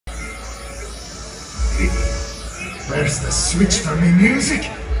Where's the switch for me music?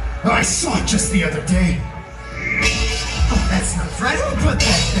 Oh, I saw it just the other day. Oh, that's not right. Who put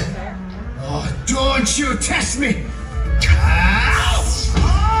that there? Oh, don't you test me! Ow!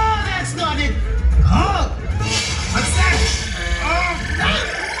 Oh, that's not it! Oh! What's that? Oh!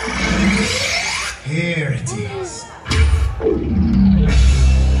 Here it is.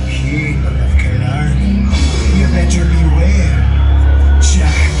 People of Killarney, you better beware.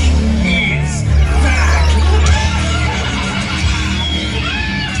 Jack is back!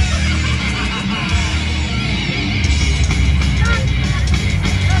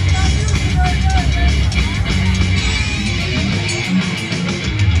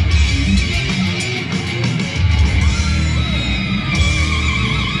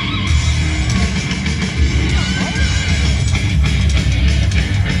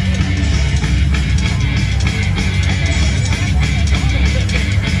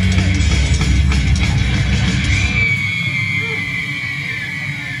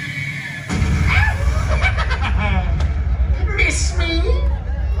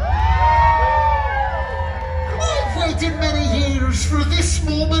 For this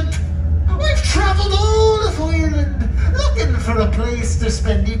moment, we've traveled all of Ireland looking for a place to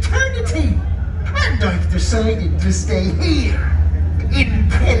spend eternity, and I've decided to stay here in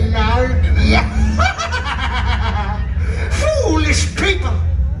Killarney. Foolish people!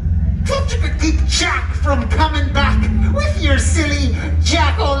 Thought you could keep Jack from coming back with your silly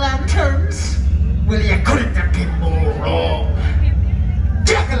jack-o'-lanterns? Well, you couldn't have been more wrong.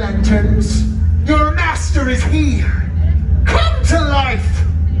 Jack-o'-lanterns, your master is here. Come to life!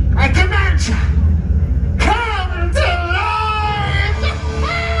 I command you! Come to life!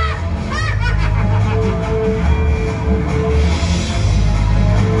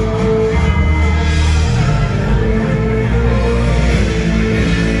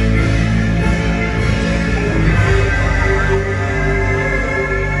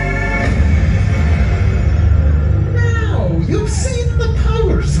 Now, you've seen the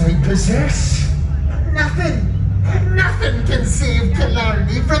powers I possess. Nothing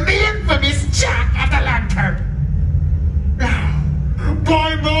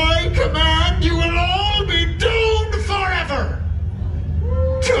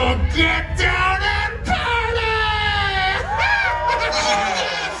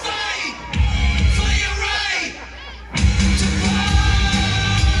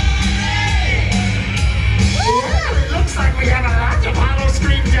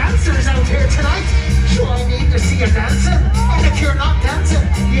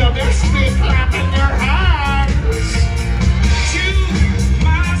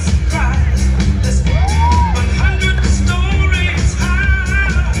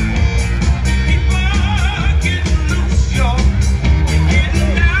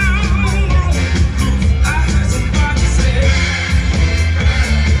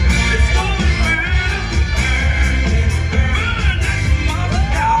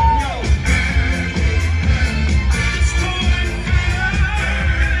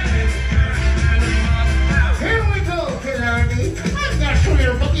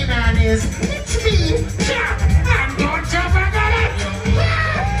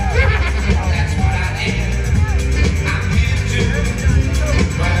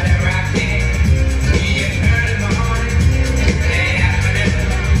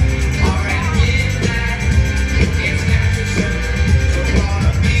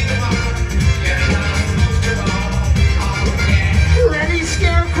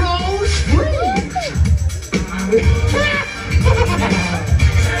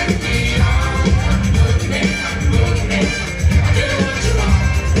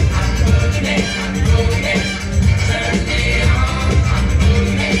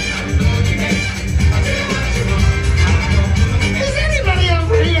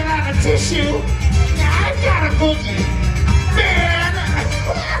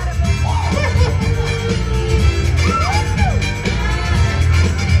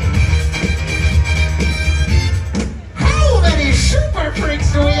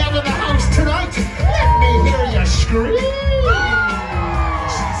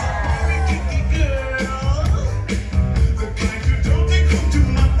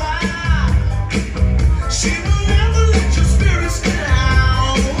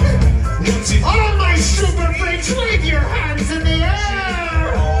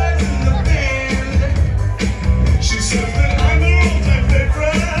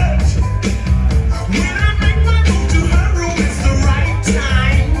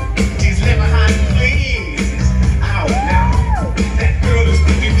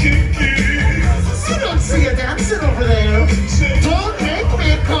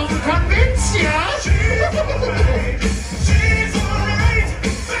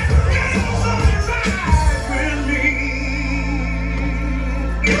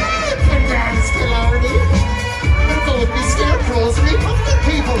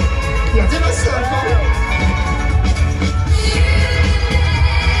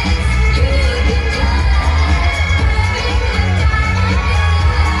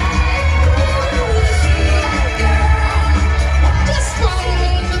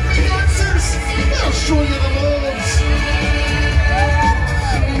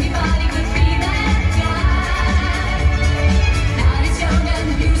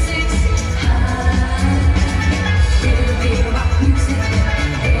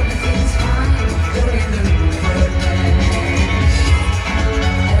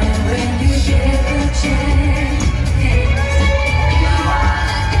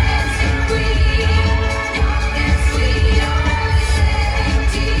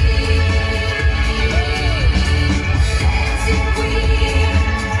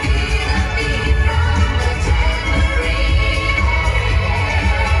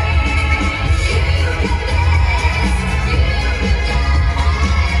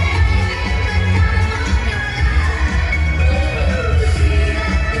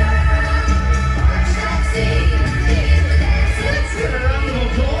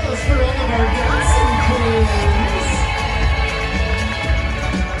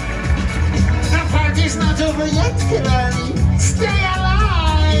over yet, Killarney. Stay alive!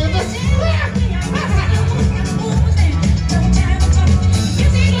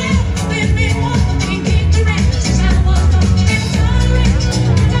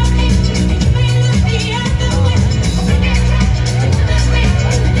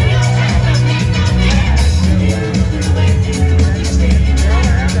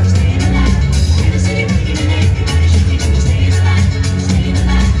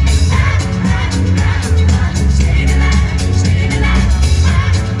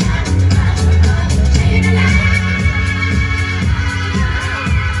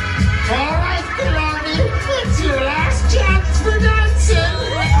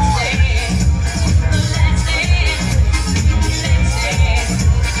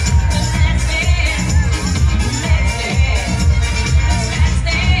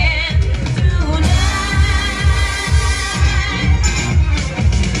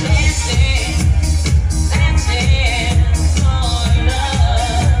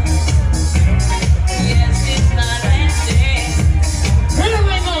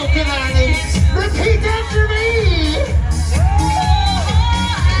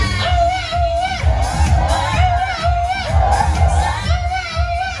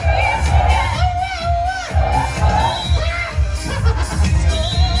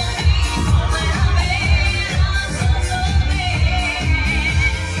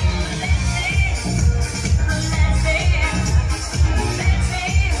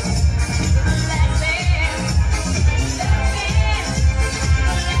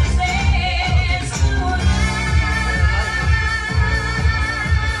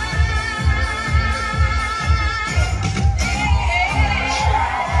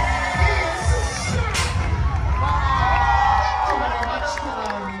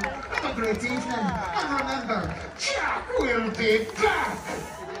 Great evening, and remember, Jack will be back!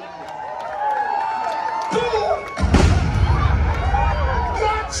 Boom!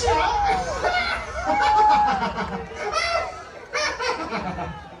 Gotcha!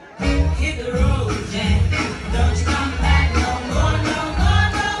 Hit the road.